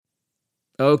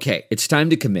Okay, it's time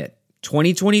to commit.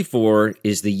 2024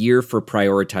 is the year for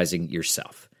prioritizing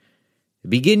yourself.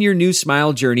 Begin your new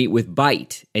smile journey with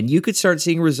Byte, and you could start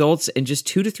seeing results in just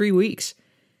 2 to 3 weeks.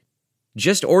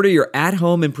 Just order your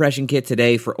at-home impression kit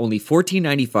today for only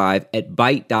 $14.95 at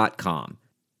Byte.com.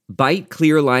 Byte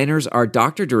clear liners are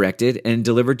doctor-directed and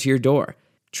delivered to your door.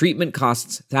 Treatment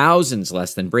costs thousands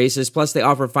less than braces, plus they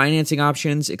offer financing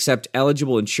options, accept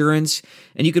eligible insurance,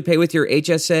 and you could pay with your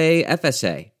HSA,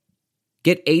 FSA.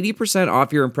 Get 80%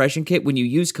 off your impression kit when you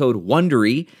use code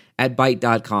WONDERY at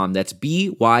Byte.com. That's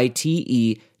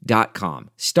BYTE.com.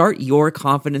 Start your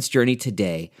confidence journey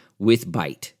today with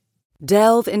Byte.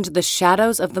 Delve into the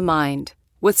shadows of the mind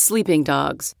with Sleeping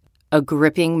Dogs, a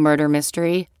gripping murder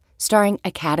mystery starring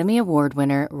Academy Award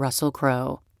winner Russell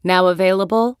Crowe. Now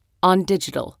available on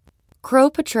digital. Crowe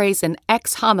portrays an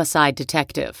ex-homicide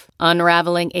detective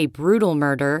unraveling a brutal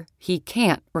murder he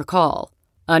can't recall.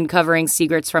 Uncovering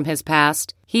secrets from his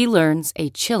past, he learns a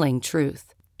chilling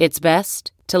truth. It's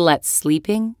best to let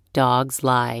sleeping dogs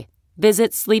lie.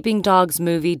 Visit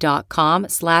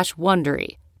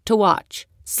sleepingdogsmovie.com/Wondery to watch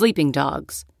Sleeping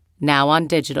Dogs, now on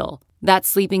digital.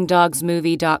 That's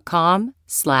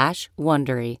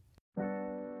sleepingdogsmovie.com/Wondery.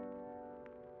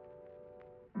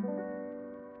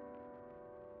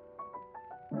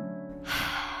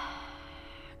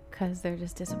 Because they're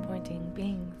just disappointing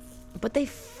beings. But they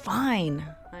fine.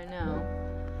 I know.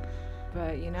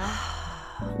 But, you know.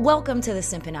 Welcome to the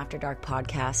Simpin' After Dark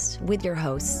podcast with your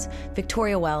hosts,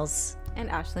 Victoria Wells And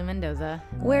Ashley Mendoza.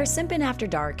 where Simpin' After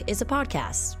Dark is a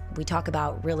podcast. We talk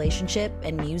about relationship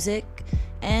and music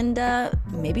and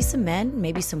maybe some men,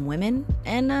 maybe some women,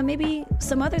 and maybe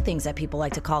some other things that people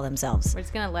like to call themselves. We're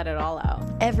just going to let it all out.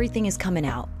 Everything is coming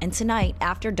out. And tonight,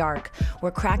 after dark,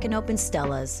 we're cracking open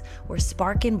Stellas, we're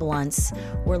sparking blunts,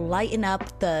 we're lighting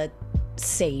up the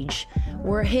sage,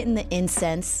 we're hitting the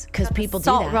incense, because people do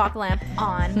Salt that. rock lamp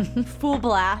on. Full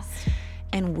blast.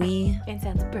 And we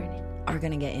Incense burning. are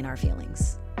going to get in our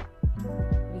feelings.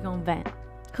 We gonna vent.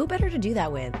 Who better to do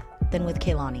that with than with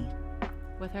Kehlani?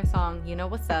 With her song, You Know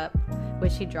What's Up,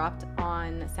 which she dropped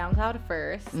on SoundCloud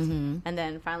first and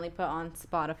then finally put on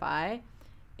Spotify.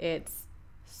 It's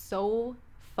so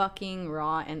fucking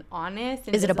raw and honest.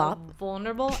 And Is it a just bop?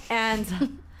 Vulnerable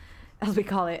and, as we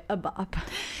call it, a bop.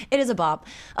 It is a bop.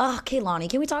 Oh, Kehlani,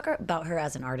 can we talk about her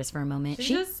as an artist for a moment?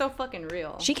 She's just so fucking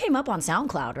real. She came up on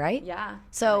SoundCloud, right? Yeah.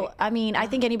 So, Like, I mean, I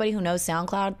think anybody who knows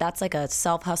SoundCloud, that's like a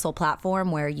self-hustle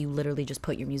platform where you literally just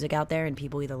put your music out there and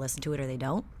people either listen to it or they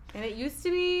don't. and it used to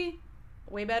be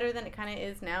way better than it kind of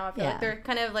is now. I feel Yeah. like they're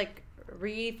kind of like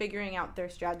refiguring out their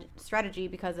strategy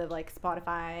because of like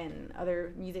Spotify and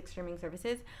other music streaming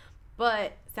services.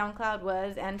 But SoundCloud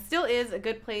was and still is a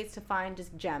good place to find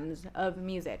just gems of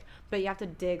music. But you have to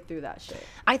dig through that shit.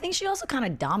 I think she also kind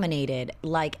of dominated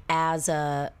like as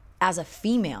a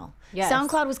female. Yes.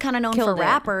 SoundCloud was kind of known Killed for it.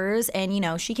 rappers, and you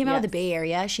know, she came out of the Yes. Bay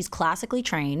Area. She's classically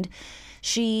trained.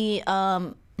 She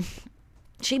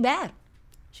she bad.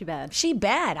 She bad. She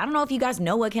bad. I don't know if you guys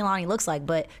know what Kehlani looks like,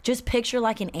 but just picture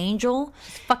like an angel,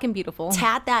 She's fucking beautiful.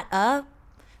 tat that up,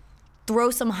 throw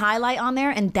some highlight on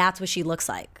there, and that's what she looks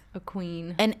like. A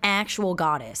queen. An actual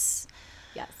goddess.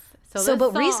 Yes. So, this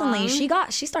but recently song-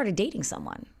 she started dating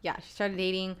someone. Yeah, she started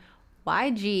dating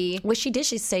YG. Which she did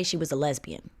say she was a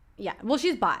lesbian. Yeah. Well,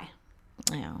 she's bi.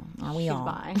 Oh, aren't we She's all?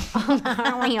 bi.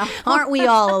 Aren't we all? Aren't we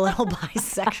all a little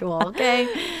bisexual? Okay.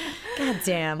 God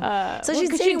damn. So she's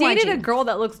she dating dated YG. a girl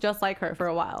that looks just like her for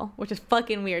a while, which is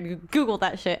fucking weird. You Google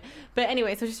that shit. But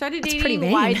anyway, so she started pretty dating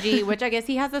vain. YG, which I guess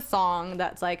he has a song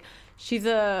that's like,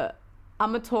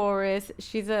 I'm a Taurus,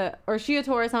 she a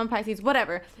Taurus, I'm a Pisces,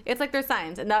 whatever. It's like their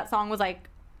signs, and that song was like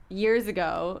years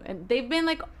ago, and they've been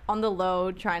like on the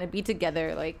low trying to be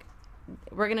together. Like,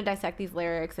 we're gonna dissect these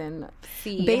lyrics and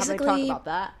see how they Basically, talk about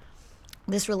that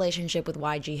This relationship with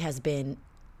YG has been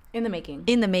in the making.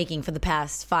 in the making for the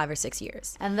past 5 or 6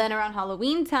 years. And then around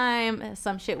Halloween time,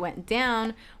 some shit went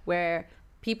down where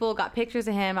people got pictures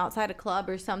of him outside a club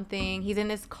or something. He's in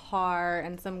his car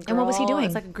and some girl. And what was he doing?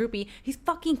 It's like a groupie. He's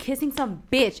fucking kissing some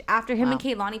bitch after him Wow. and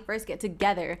Kehlani first get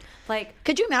together. Like,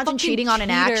 Could you imagine fucking cheating on an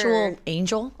cheater actual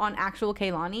angel? on actual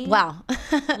Kehlani? Wow.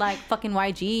 Like fucking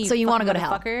YG. So you want to go to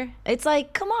hell? Motherfucker. It's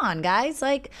like, come on, guys.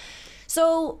 Like,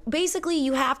 so basically,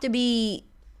 you have to be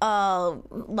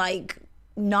like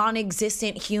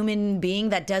non-existent human being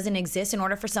that doesn't exist in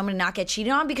order for someone to not get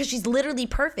cheated on, because she's literally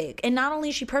perfect. And not only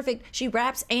is she perfect, she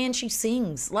raps and she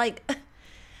sings. Like,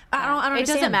 I don't It understand.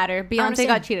 doesn't matter. I don't Beyonce understand.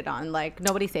 got cheated on. Like,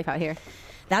 nobody's safe out here.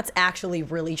 That's actually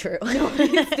really true.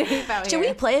 Nobody's safe out Should here.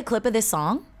 we play a clip of this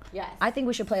song? Yes. I think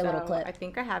we should play a little So, clip. I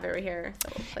think I have it right here. So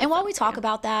we'll play And while some we for talk you.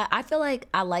 about that, I feel like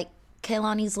I like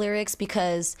Kehlani's lyrics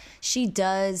because she's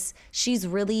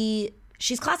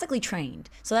classically trained.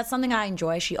 So that's something I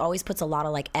enjoy. She always puts a lot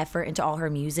of like effort into all her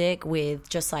music with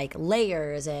just like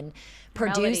layers and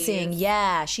producing. Melodies.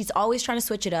 Yeah, she's always trying to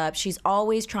switch it up. She's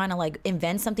always trying to like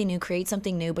invent something new, create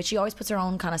something new, but she always puts her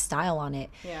own kind of style on it.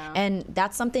 Yeah. And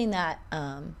that's something that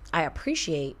I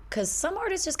appreciate because some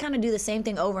artists just kind of do the same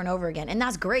thing over and over again, and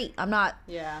that's great. I'm not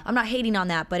hating on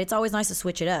that, but it's always nice to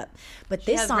switch it up. But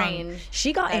this has song, range,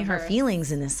 she got in her diverse.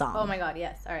 feelings in this song. Oh my God,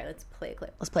 yes. All right, let's play a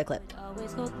clip. Let's play a clip.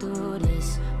 Always go through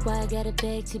this. Why I gotta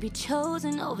beg to be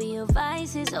chosen over your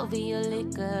vices, over your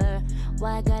liquor?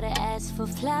 Why I gotta ask for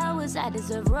flowers? I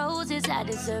deserve roses, I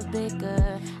deserve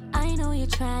bigger. I know you're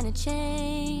trying to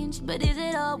change, but is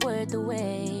it all worth the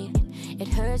wait? It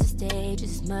hurts to stay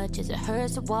just as much as it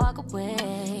hurts to walk away.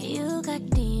 You got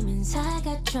demons, I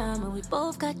got drama. We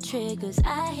both got triggers.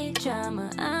 I hate drama.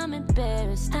 I'm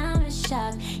embarrassed, I'm in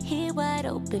shock. Here wide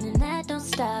open and that don't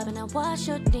stop. And I watch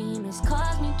your demons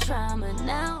cause me trauma.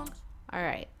 Now All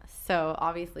right. So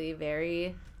obviously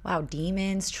very, Wow,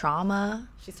 demons, trauma.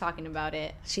 she's talking about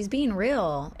it. She's being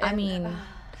real. I And, mean,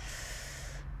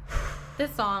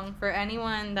 This song, for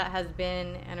anyone that has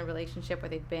been in a relationship where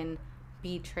they've been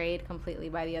betrayed completely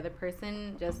by the other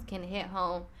person, just can hit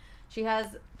home. She has,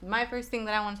 my first thing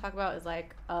that I want to talk about is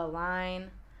like a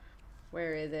line.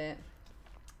 Where is it?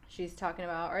 She's talking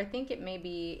about, or I think it may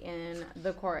be in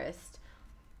the chorus.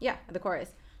 Yeah, the chorus.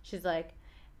 She's like,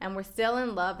 and we're still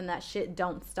in love and that shit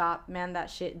don't stop. Man, that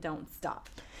shit don't stop.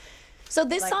 so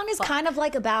this like, song is fuck. kind of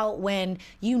like about when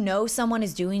you know someone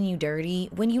is doing you dirty,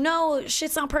 when you know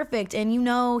shit's not perfect, and you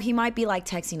know he might be like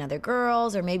texting other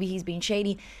girls, or maybe he's being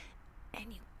shady, and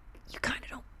you kind of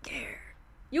don't care.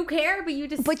 You care, but you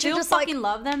just But you're still just like- fucking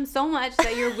love them so much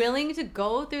that you're willing to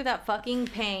go through that fucking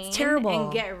pain. It's terrible.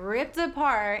 And get ripped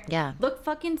apart. Yeah. Look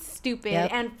fucking stupid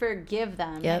Yep. and forgive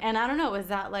them. Yep. And I don't know, is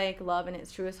that like love in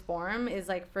its truest form? Is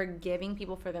like forgiving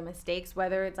people for their mistakes,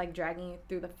 whether it's like dragging you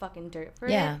through the fucking dirt for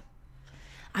Yeah. it?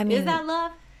 I mean, Is that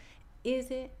love?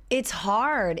 Is it? it's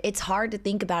hard. It's hard to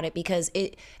think about it because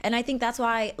and I think that's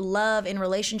why love in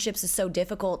relationships is so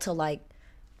difficult to like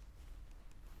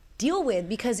deal with,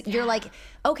 because you're like,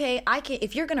 okay,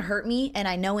 if you're gonna hurt me and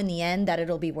I know in the end that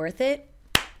it'll be worth it,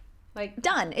 Like,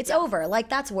 done. It's over. Like,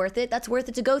 that's worth it. That's worth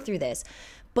it to go through this.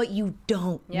 But you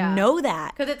don't Yeah. know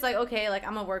that. because it's like, okay, like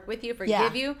I'm gonna work with you,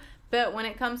 forgive you. But when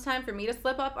it comes time for me to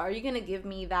slip up, are you gonna give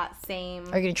me that same?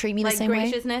 Are you gonna treat me the like same way?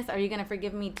 graciousness? Are you gonna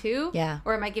forgive me too? Yeah.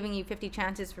 Or am I giving you 50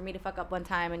 chances for me to fuck up one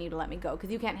time and you to let me go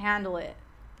because you can't handle it?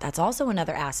 That's also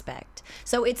another aspect.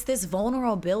 So it's this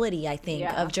vulnerability, I think,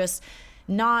 Yeah. of just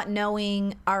not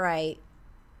knowing, all right,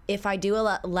 if I do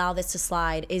allow this to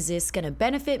slide, is this going to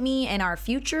benefit me and our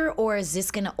future, or is this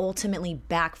going to ultimately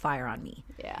backfire on me?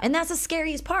 Yeah. And that's the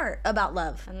scariest part about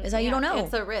love, is that you don't know.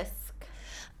 It's a risk.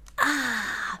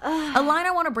 A line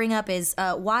I want to bring up is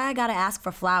why I got to ask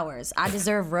for flowers. I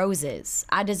deserve roses.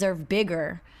 I deserve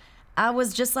bigger. I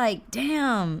was just like,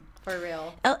 damn. For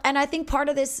real. And I think part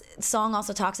of this song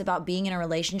also talks about being in a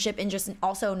relationship and just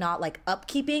also not like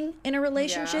upkeeping in a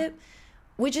relationship,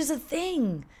 which is a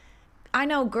thing. I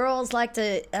know girls like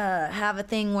to have a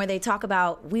thing where they talk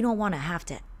about, we don't want to have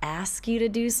to ask you to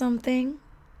do something.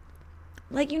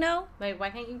 Like, you know? Like, why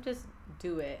can't you just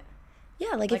do it?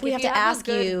 Yeah, like Like, if we if have you to have a ask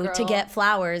good you to girl- get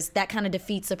flowers, that kind of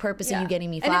defeats the purpose of you getting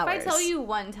me flowers. And if I tell you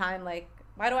one time, like,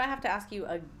 why do I have to ask you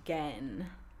again?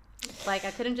 Like,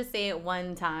 I couldn't just say it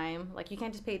one time. Like, you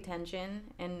can't just pay attention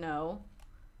and know.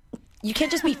 You can't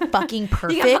just be fucking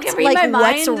perfect. fucking read Like, my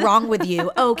what's mind. wrong with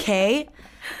you? Okay.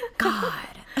 God.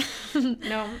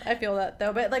 No, I feel that,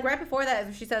 though. But, like, right before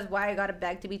that, she says, why I gotta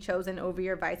beg to be chosen over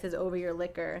your vices, over your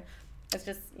liquor. It's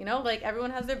just, you know, like,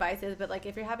 everyone has their vices. But, like,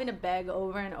 if you're having to beg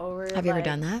over and over. Have you ever like-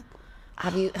 done that?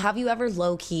 Have you ever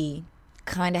low key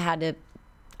kind of had to,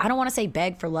 I don't want to say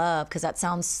beg for love because that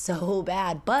sounds so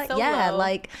bad, but So yeah, low.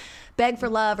 like beg for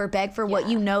love or beg for what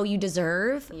you know you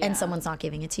deserve Yeah. and someone's not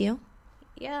giving it to you?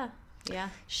 Yeah. Yeah.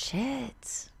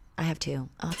 Shit. I have two.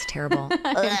 Oh, it's terrible.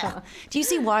 Ugh. Do you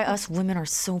see why us women are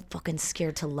so fucking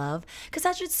scared to love? Because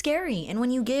that's just scary. And when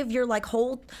you give your like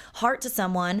whole heart to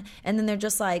someone and then they're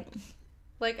just like,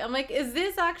 Like, I'm like, is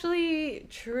this actually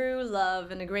true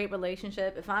love and a great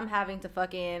relationship if I'm having to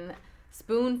fucking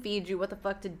spoon feed you what the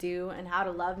fuck to do and how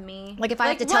to love me? Like, if I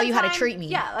have to tell one you how to treat me.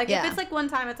 Yeah, like, Yeah. if it's like one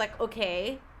time, it's like,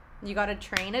 okay, you gotta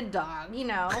train a dog, you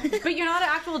know? But you're not an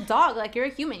actual dog. Like, you're a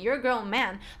human. You're a grown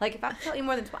man. Like, if I have to tell you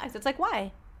more than twice, it's like,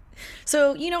 why?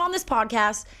 so, you know, on this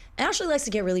podcast, Ashley likes to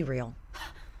get really real.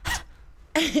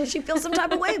 And she feels some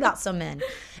type of way about some men.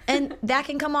 And that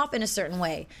can come off in a certain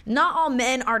way. Not all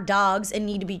men are dogs and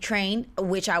need to be trained,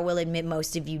 which I will admit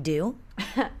most of you do.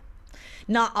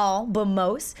 Not all, but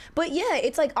most. But yeah,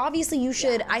 it's like obviously you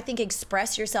should, I think,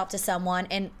 express yourself to someone.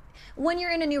 And when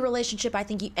you're in a new relationship, I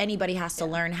think anybody has to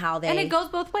learn how they. And it goes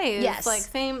both ways. Yes. Like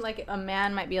same, like a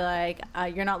man might be like,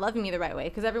 "You're not loving me the right way,"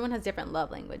 because everyone has different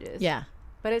love languages. Yeah.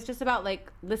 But it's just about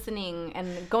like listening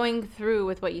and going through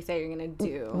with what you say you're gonna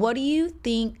do. What do you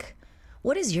think?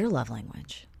 What is your love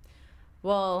language?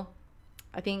 Well,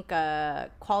 I think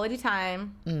quality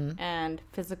time and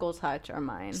physical touch are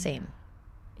mine. Same.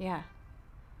 Yeah.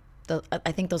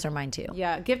 I think those are mine too.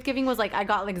 Yeah. Gift giving was like I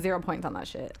got like 0 points on that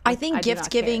shit. I think do gift not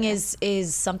giving care.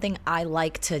 is something I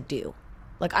like to do.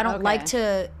 Like I don't like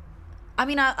to. I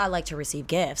mean, I like to receive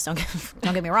gifts. Don't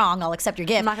get me wrong. I'll accept your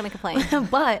gift. I'm not gonna complain.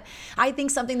 But I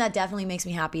think something that definitely makes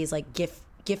me happy is like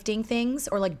gifting things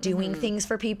or like doing things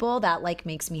for people that like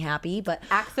makes me happy. But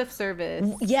Acts of service.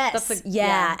 yes, That's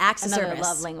acts of another service.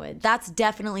 love language. That's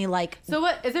definitely like. So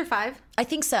what is there 5? I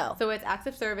think so. So it's acts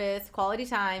of service, quality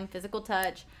time, physical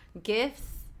touch, gifts.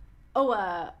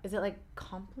 Oh, is it like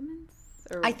compliments?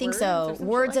 Or I think words so. or some shit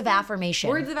Words like of that? affirmation.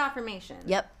 Words of affirmation.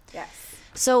 Yep. Yes.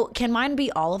 So can mine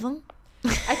be all of them? I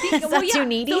think Is that too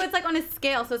needy? So it's like on a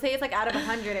scale. So say it's like out of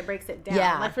 100, it breaks it down.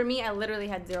 Yeah. Like for me, I literally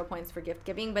had 0 points for gift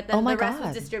giving, but then Oh my the rest God.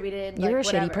 was distributed. You're like, a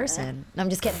shitty whatever. person. No, I'm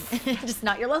just kidding. Just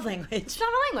not your love language. It's not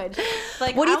a language.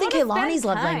 Like, What do you I think wanna Kehlani's spend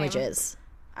love time. language is?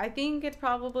 I think it's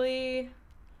probably.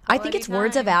 I think it's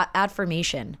words of time.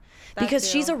 affirmation That because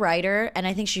too. she's a writer and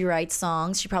I think she writes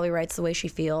songs. She probably writes the way she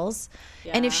feels.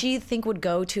 And if Yeah. she would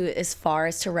go to as far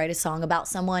as to write a song about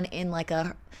someone in like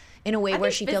a way I where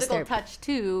think she feels physical their touch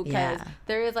too, because Yeah.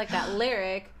 there is like that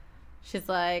lyric. She's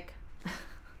like,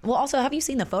 Well, also, have you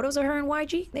seen the photos of her and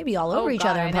YG? They be all over each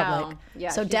God, other in I public. know. Yeah,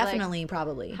 so she's definitely,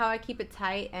 probably. how I keep it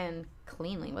tight and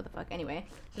cleanly. What the fuck? Anyway,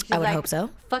 so she's I would like, hope so.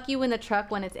 Fuck you in the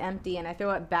truck when it's empty, and I throw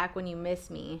it back when you miss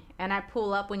me, and I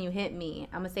pull up when you hit me.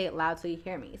 I'm gonna say it loud so you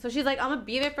hear me. So she's like, I'm gonna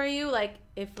be there for you. Like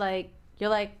if like you're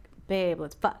like, babe,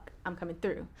 let's fuck. I'm coming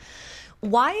through.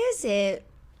 Why is it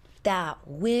that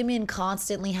women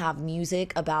constantly have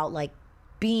music about like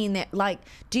being there? Like,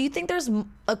 do you think there's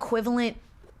equivalent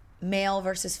male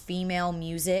versus female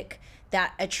music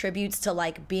that attributes to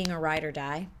like being a ride or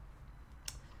die?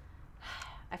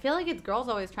 I feel like it's girls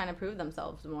always trying to prove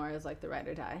themselves more as like the ride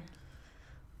or die.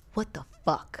 What the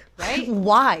fuck? Right?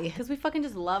 Why? Because we fucking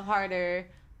just love harder.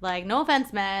 Like, no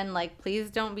offense, men. Like, please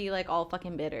don't be like all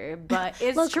fucking bitter. But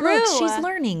it's true. Look, she's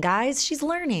learning, guys. She's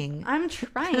learning. I'm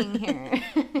trying here.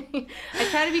 I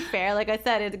try to be fair. Like I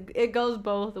said, it goes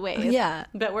both ways. Yeah.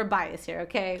 But we're biased here,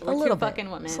 okay? We're little two bit. fucking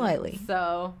women. Slightly.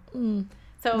 So We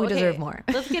okay, deserve more.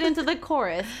 Let's get into the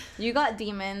chorus. You got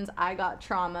demons. I got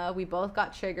trauma. We both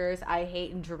got triggers. I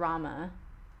hate drama.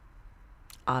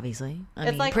 Obviously.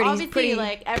 It's like obviously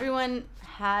like everyone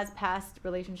has past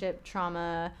relationship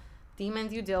trauma,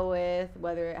 demons you deal with,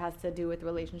 whether it has to do with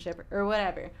relationship or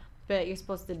whatever. But you're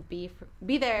supposed to be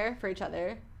there for each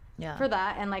other, for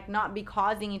that, and like not be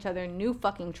causing each other new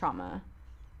fucking trauma.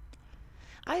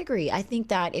 I agree. I think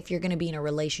that if you're going to be in a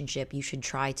relationship, you should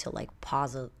try to like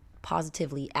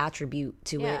positively attribute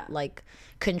to Yeah. it, like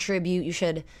contribute. You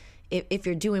should, if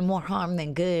you're doing more harm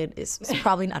than good, it's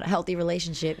probably not a healthy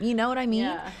relationship. You know what I mean?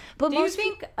 Yeah. But do you most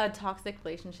think a toxic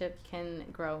relationship can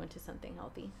grow into something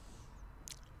healthy?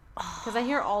 Because I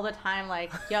hear all the time,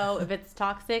 like, yo, if it's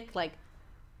toxic, like,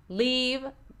 leave,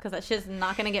 because that shit's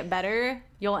not going to get better.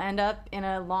 You'll end up in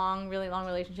a really long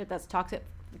relationship that's toxic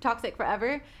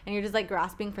forever, and you're just, like,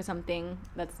 grasping for something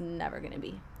that's never going to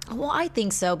be. Well, I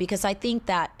think so, because I think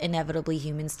that inevitably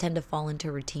humans tend to fall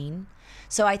into routine.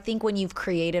 So I think when you've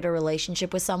created a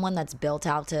relationship with someone that's built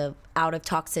out of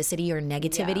toxicity or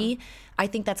negativity, I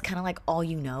think that's kind of like all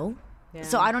you know. Yeah.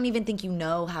 So I don't even think you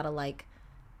know how to like.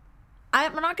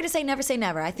 I'm not going to say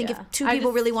never. I think Yeah. if two I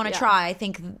people just- really want to yeah. try, I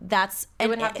think that's It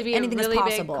would have to be a anything really is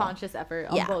big possible. conscious effort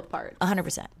on both parts.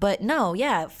 100%. But no,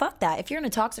 yeah, fuck that. If you're in a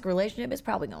toxic relationship, it's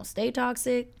probably going to stay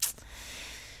toxic.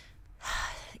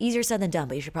 Easier said than done,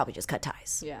 but you should probably just cut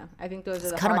ties. Yeah, I think those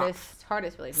are the cut 'em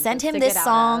hardest relationships. Send him to this get out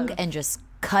song of. and just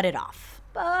cut it off.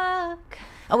 Fuck.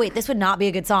 Oh wait, this would not be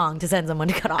a good song to send someone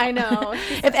to cut off. I know.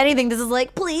 If anything, this is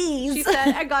like, please. She said,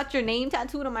 I got your name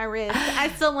tattooed on my wrist. I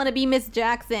still want to be Miss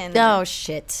Jackson. Oh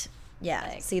shit.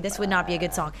 Yeah. See, this would not be a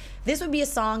good song. This would be a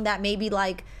song that maybe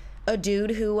like a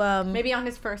dude who Maybe on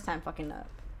his first time fucking up.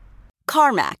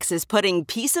 CarMax is putting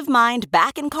peace of mind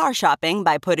back in car shopping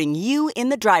by putting you in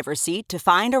the driver's seat to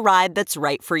find a ride that's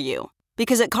right for you.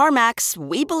 Because at CarMax,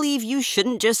 we believe you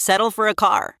shouldn't just settle for a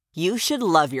car. You should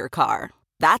love your car.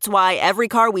 That's why every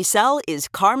car we sell is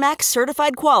CarMax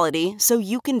certified quality, so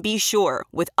you can be sure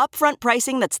with upfront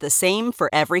pricing that's the same for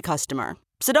every customer.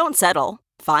 So don't settle.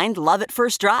 Find love at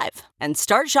first drive and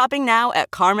start shopping now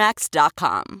at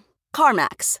CarMax.com.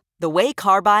 CarMax, the way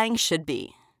car buying should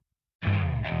be.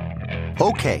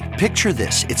 Okay, picture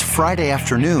this. It's Friday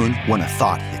afternoon when a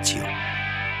thought hits you.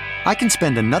 I can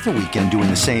spend another weekend doing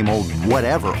the same old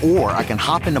whatever, or I can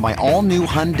hop into my all-new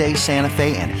Hyundai Santa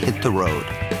Fe and hit the road.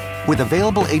 With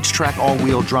available H-Track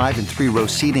all-wheel drive and 3-row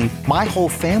seating, my whole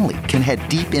family can head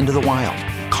deep into the wild.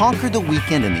 Conquer the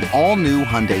weekend in the all-new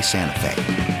Hyundai Santa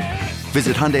Fe.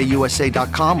 Visit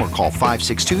HyundaiUSA.com or call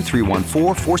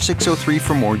 562-314-4603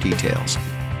 for more details.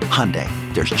 Hyundai,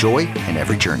 there's joy in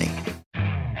every journey.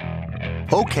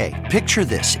 Okay, picture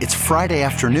this. It's Friday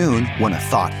afternoon when a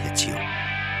thought hits you.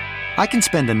 I can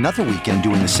spend another weekend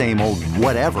doing the same old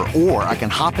whatever, or I can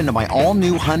hop into my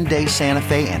all-new Hyundai Santa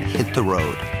Fe and hit the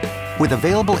road. With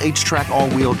available H-Track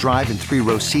all-wheel drive and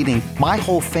 3-row seating, my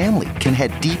whole family can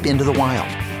head deep into the wild.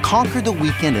 Conquer the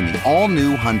weekend in the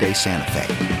all-new Hyundai Santa Fe.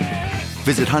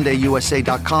 Visit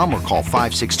HyundaiUSA.com or call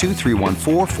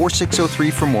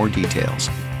 562-314-4603 for more details.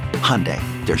 Hyundai,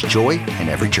 there's joy in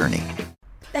every journey.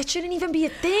 That shouldn't even be a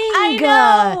thing. I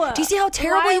know. Do you see how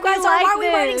terrible Why you guys we are? like Why are we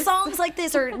writing this? songs like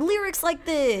this or lyrics like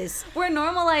this? We're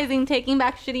normalizing taking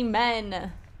back shitty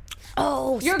men.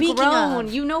 Oh, You're speaking grown.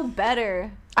 of, You know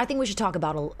better. I think we should talk a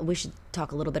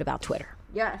little bit about Twitter.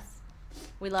 Yes.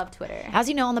 We love Twitter. As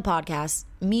you know on the podcast,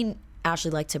 me and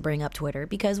Ashley like to bring up Twitter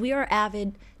because we are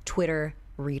avid Twitter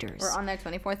readers. We're on there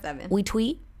 24/7. We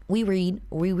tweet, we read,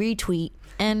 we retweet,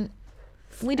 and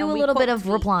we do a we little bit quote of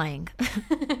tweet. replying,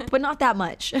 but not that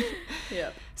much.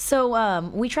 Yep. So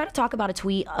we try to talk about a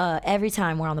tweet every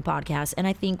time we're on the podcast, and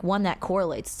I think one that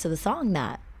correlates to the song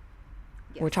that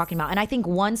we're talking about. And I think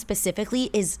one specifically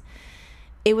is,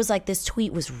 it was like this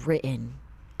tweet was written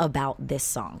about this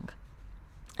song.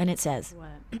 And it says, What?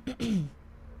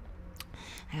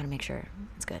 I gotta make sure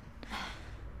it's good.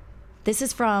 This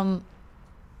is from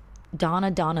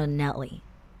Donna Nelly.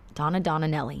 Donna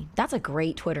Nelly. That's a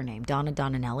great Twitter name. Donna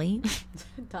Nelly.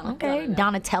 Okay.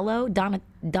 Donatello. Donna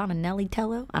Nelly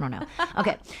Tello. I don't know.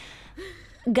 Okay.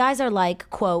 Guys are like,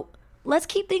 quote, let's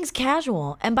keep things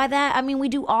casual. And by that, I mean, we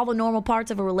do all the normal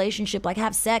parts of a relationship, like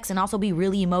have sex and also be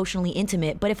really emotionally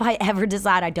intimate. But if I ever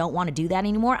decide I don't want to do that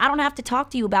anymore, I don't have to talk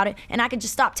to you about it and I can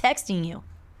just stop texting you.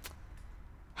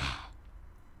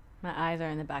 My eyes are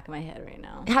in the back of my head right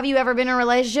now. Have you ever been in a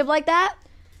relationship like that?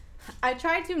 I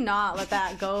tried to not let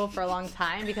that go for a long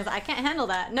time because I can't handle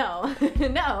that. No.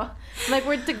 No. Like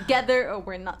we're together or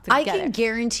we're not together. I can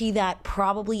guarantee that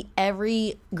probably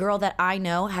every girl that I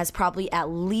know has probably at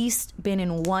least been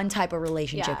in one type of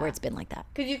relationship Yeah. where it's been like that.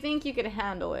 Because you think you could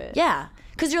handle it. Yeah.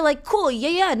 Because you're like, cool,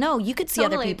 yeah, no, you could see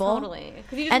other people. Totally.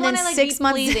 Because you just And then want to like 6 be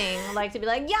months- pleasing. Like to be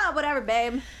like, yeah, whatever,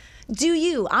 babe. Do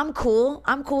you? I'm cool.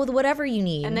 I'm cool with whatever you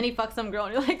need. And then he fucks some girl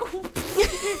and you're like,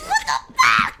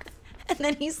 And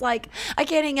then he's like, I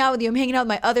can't hang out with you. I'm hanging out with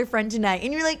my other friend tonight.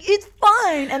 And you're like, it's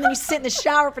fine. And then you sit in the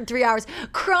shower for 3 hours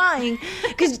crying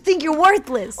because you think you're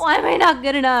worthless. why am I not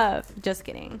good enough? Just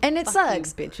kidding. And it Fuck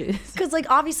sucks. you, bitches. Because, like,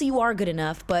 obviously you are good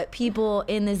enough, but people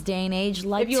in this day and age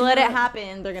like If you to let it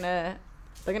happen, they're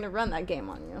gonna run that game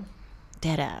on you.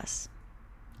 Dead ass.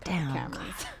 Damn.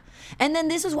 Cameras. And then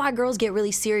this is why girls get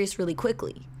really serious really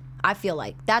quickly. I feel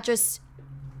like that just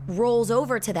rolls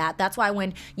over to that. That's why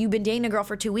when you've been dating a girl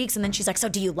for 2 weeks and then she's like, so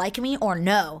do you like me or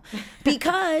no?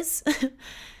 Because,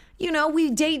 you know, we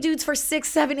date dudes for 6,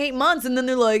 7, 8 months and then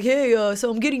they're like, hey,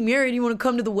 so I'm getting married. You want to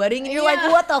come to the wedding? And you're like,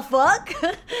 what the fuck?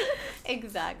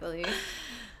 Exactly.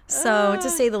 So, to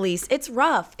say the least, it's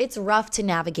rough. It's rough to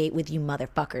navigate with you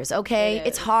motherfuckers, okay? It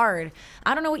It's is. hard.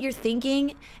 I don't know what you're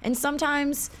thinking. And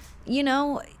sometimes, you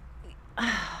know,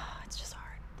 it's just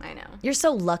hard. I know. You're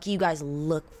so lucky you guys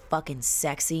look fucking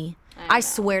sexy. I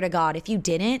swear to God, if you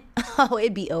didn't, oh,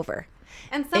 it'd be over.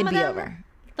 And some It'd of be them, over.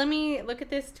 let me look at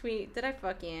this tweet. Did I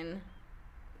fucking,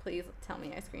 please tell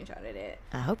me I screenshotted it.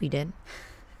 I hope you did.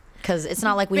 Because it's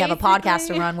not like we have a podcast to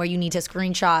Basically- run where you need to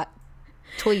screenshot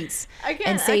tweets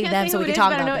and save them say so who we can it is,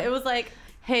 talk but I about know them. it was like,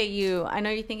 hey, you, I know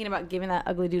you're thinking about giving that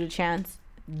ugly dude a chance.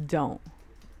 Don't.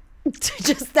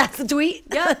 Just that's the tweet?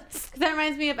 Yeah. Because that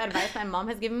reminds me of advice my mom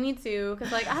has given me too.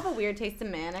 Because like I have a weird taste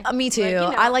in men. Me too.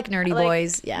 I like nerdy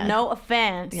boys. Yeah. No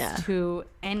offense Yeah. to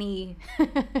any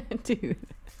dude.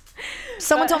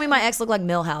 Someone told me my ex looked like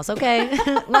Millhouse, okay?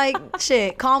 Like,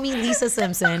 shit, call me Lisa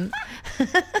Simpson.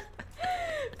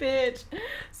 Bitch.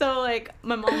 So like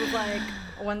my mom was like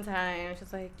one time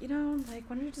she's like, you know, like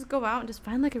why don't you just go out and just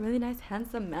find like a really nice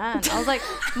handsome man? I was like,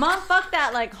 Mom, fuck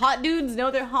that. Like hot dudes know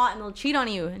they're hot and they'll cheat on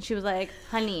you. And she was like,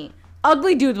 honey,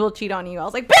 ugly dudes will cheat on you. I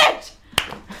was like, bitch.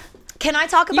 Can I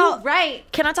talk about Right.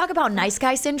 Can I talk about nice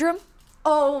guy syndrome?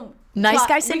 Oh, Nice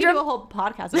guy We syndrome? could do a whole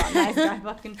podcast about nice guy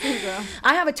fucking syndrome.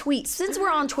 I have a tweet. Since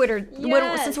we're on Twitter,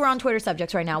 Yes. since we're on Twitter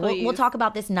subjects right now, we'll Please. talk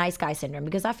about this nice guy syndrome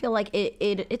because I feel like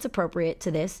it's appropriate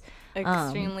to this.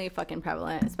 Extremely fucking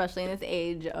prevalent, especially in this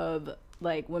age of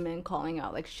like women calling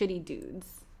out like shitty dudes.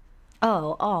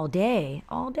 Oh, all day.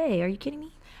 Are you kidding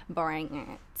me? Bring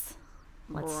it.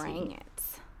 Let's Bring it.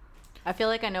 I feel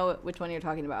like I know which one you're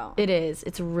talking about. It is.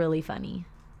 It's really funny.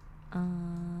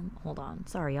 Hold on.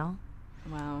 Sorry, y'all.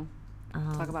 Wow.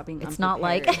 Talk about being It's not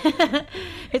like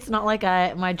it's not like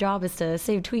my job is to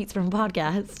save tweets from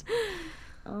podcasts.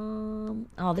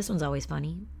 Oh, this one's always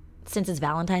funny. Since it's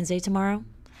Valentine's Day tomorrow,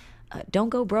 don't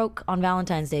go broke on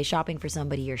Valentine's Day shopping for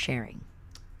somebody you're sharing.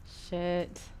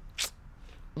 shit.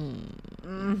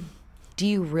 Do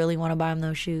you really want to buy them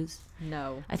those shoes?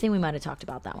 No. I think we might have talked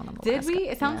about that one on the Did last we?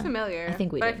 co- It sounds yeah. familiar. I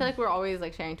think we But I did. feel like we're always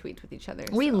like sharing tweets with each other.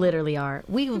 We so. literally are.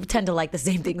 We tend to like the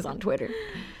same things on Twitter.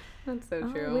 That's so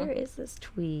Oh, true. where is this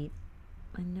tweet?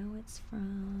 I know it's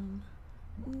from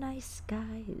Nice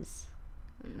Guys.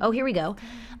 Oh, here we go.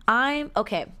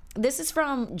 Okay. This is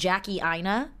from Jackie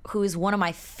Ina, who is one of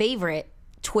my favorite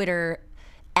Twitter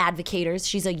advocators.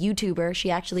 She's a YouTuber. She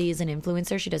actually is an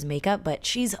influencer. She does makeup, but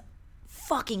she's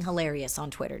fucking hilarious on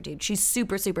Twitter, dude. She's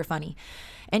super, super funny.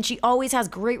 And she always has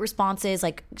great responses.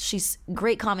 Like, she's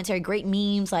great commentary, great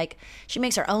memes. Like, she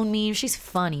makes her own memes. She's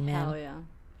funny, man. Hell yeah.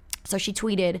 So she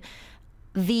tweeted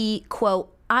the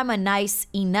quote, "I'm a nice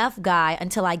enough guy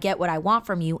until I get what I want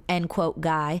from you," end quote,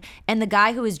 guy. And the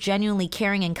guy who is genuinely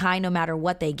caring and kind no matter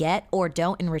what they get or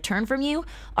don't in return from you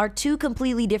are two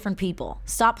completely different people.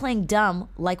 Stop playing dumb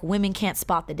like women can't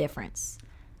spot the difference.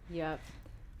 Yep.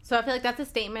 So I feel like that's a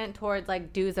statement towards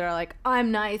like dudes that are like,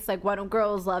 I'm nice, like why don't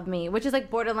girls love me? Which is like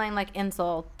borderline like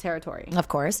insult territory. Of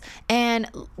course. And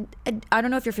I don't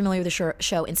know if you're familiar with the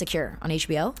show Insecure on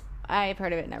HBO. I've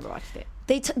heard of it, never watched it.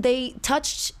 They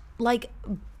touched like,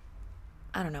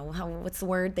 I don't know what's the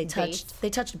word, they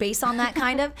touched base on that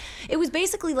kind of. It was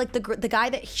basically like the guy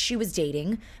that she was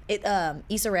dating,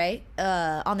 Issa Rae,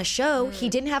 on the show. He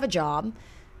didn't have a job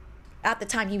at the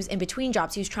time. He was in between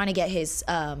jobs. He was trying to get his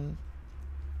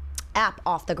app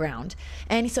off the ground,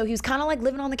 and so he was kind of like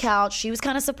living on the couch. She was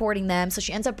kind of supporting them, so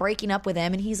she ends up breaking up with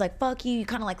him, and he's like, fuck you, you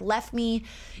kind of like left me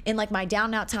in like my down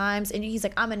and out times. And he's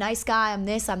like, I'm a nice guy, I'm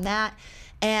this, I'm that.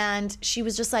 And she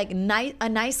was just like, a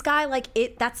nice guy, like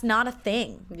that's not a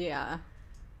thing. Yeah.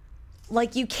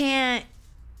 Like, you can't,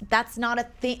 that's not a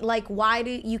thing. Like,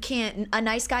 a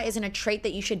nice guy isn't a trait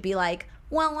that you should be like,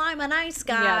 well, I'm a nice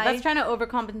guy. Yeah, that's trying to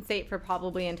overcompensate for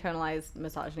probably internalized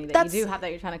misogyny that you do have that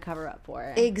you're trying to cover up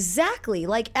for. Exactly.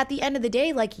 Like, at the end of the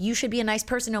day, like, you should be a nice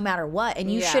person no matter what,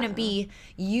 and you shouldn't be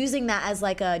using that as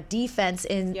like a defense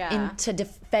to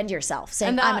defend yourself,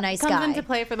 saying I'm a nice guy. And that comes into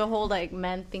play for the whole like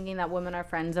men thinking that women are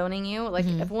friend zoning you. Like,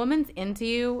 if a woman's into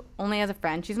you only as a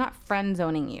friend, she's not friend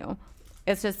zoning you.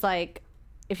 It's just like,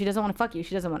 if she doesn't want to fuck you,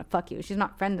 she doesn't want to fuck you. She's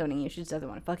not friend zoning you. She just doesn't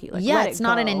want to fuck you. Like, yeah, let it's it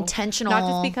not go. an intentional. Not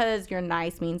just because you're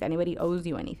nice means anybody owes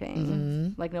you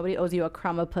anything. Like, nobody owes you a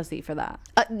crumb of pussy for that.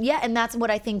 Yeah, and that's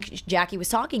what I think Jackie was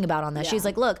talking about on that. She's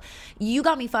like, look, you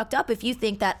got me fucked up if you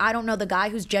think that I don't know the guy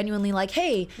who's genuinely like,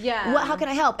 hey, how can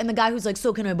I help? And the guy who's like,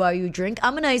 so can I buy you a drink?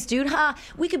 I'm a nice dude.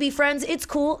 We could be friends. It's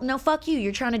cool. No, fuck you.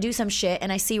 You're trying to do some shit,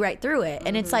 and I see right through it.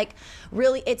 And it's like,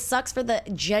 really, it sucks for the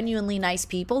genuinely nice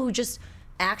people who just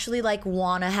actually like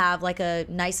want to have like a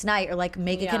nice night or like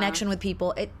make a connection with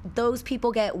people. Those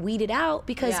people get weeded out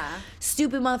because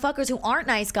stupid motherfuckers who aren't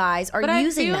nice guys are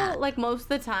using that. Like, most of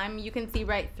the time you can see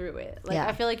right through it. Like,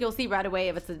 I feel like you'll see right away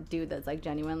if it's a dude that's like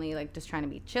genuinely like just trying to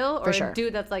be chill, or a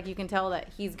dude that's like, you can tell that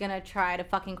he's gonna try to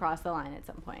fucking cross the line at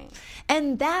some point.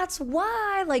 And that's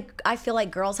why, like, I feel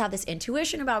like girls have this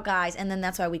intuition about guys, and then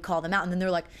that's why we call them out, and then they're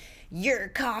like, you're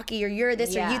cocky, or you're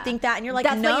this, or you think that, and you're like,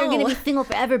 that's no. why you're gonna be single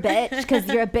forever, bitch, because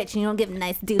you're a bitch and you don't give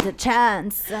nice dudes a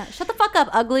chance. Shut the fuck up,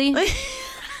 ugly.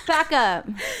 Back up.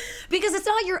 Because it's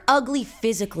not you're ugly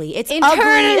physically. It's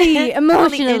internally, ugly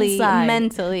emotionally, inside.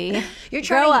 mentally. You're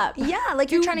trying Grow to, up. Yeah,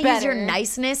 like, you're Do trying to use your better.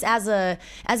 niceness as a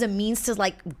means to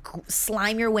like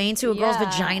slime your way into a girl's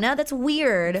vagina. That's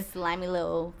weird. Slimy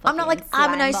little. I'm not like,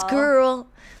 I'm a nice ball. girl.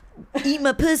 Eat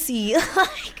my pussy.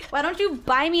 Like, Why don't you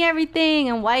buy me everything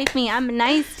and wife me? I'm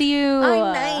nice to you.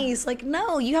 I'm nice. Like,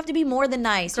 no, you have to be more than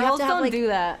nice. You have Girls to have, don't like, do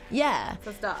that. Yeah.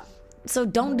 So stop. So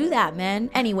don't do that, man.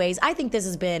 Anyways, I think this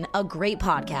has been a great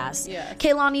podcast. Yes.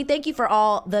 Kaylani, thank you for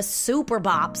all the super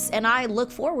bops, and I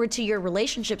look forward to your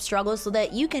relationship struggles so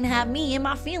that you can have me in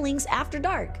my feelings after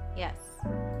dark. Yes.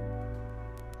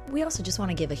 We also just want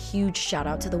to give a huge shout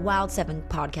out to the Wild 7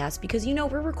 podcast because, you know,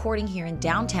 we're recording here in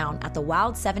downtown at the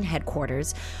Wild 7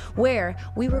 headquarters, where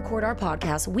we record our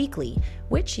podcast weekly,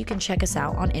 which you can check us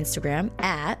out on Instagram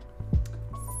at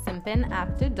Simpin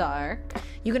After Dark.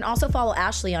 You can also follow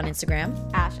Ashley on Instagram.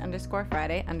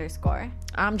 Ash_Friday_.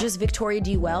 I'm just Victoria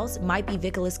D. Wells. Might be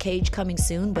Nicolas Cage coming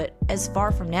soon, but as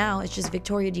far from now, it's just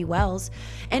Victoria D. Wells.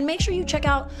 And make sure you check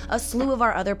out a slew of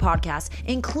our other podcasts,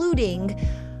 including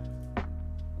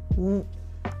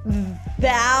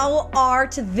Thou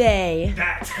Art They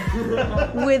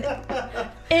with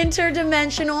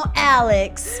Interdimensional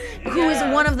Alex, who is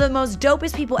one of the most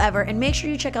dopest people ever. And make sure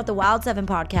you check out the Wild 7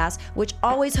 podcast, which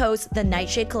always hosts the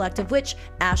Nightshade Collective, which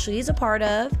Ashley is a part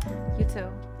of. You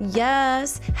too.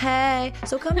 Yes. Hey.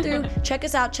 So come through, check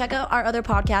us out, check out our other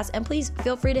podcasts, and please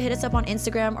feel free to hit us up on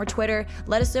Instagram or Twitter.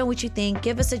 Let us know what you think.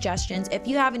 Give us suggestions. If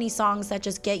you have any songs that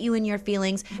just get you in your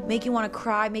feelings, make you want to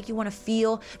cry, make you want to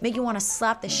feel, make you want to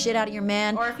slap the shit out of your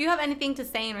man, Or if you have anything to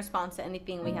say in response to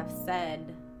anything we have said,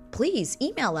 please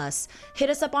email us. Hit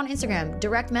us up on Instagram.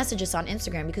 Direct message us on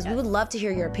Instagram, because we would love to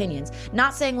hear your opinions.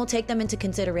 Not saying we'll take them into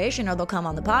consideration or they'll come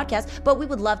on the podcast, but we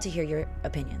would love to hear your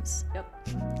opinions. Yep.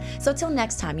 So till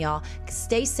next time, y'all,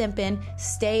 stay simpin',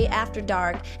 stay after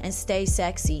dark, and stay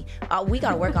sexy. We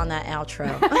gotta work on that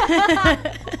outro.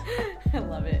 I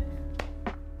love it.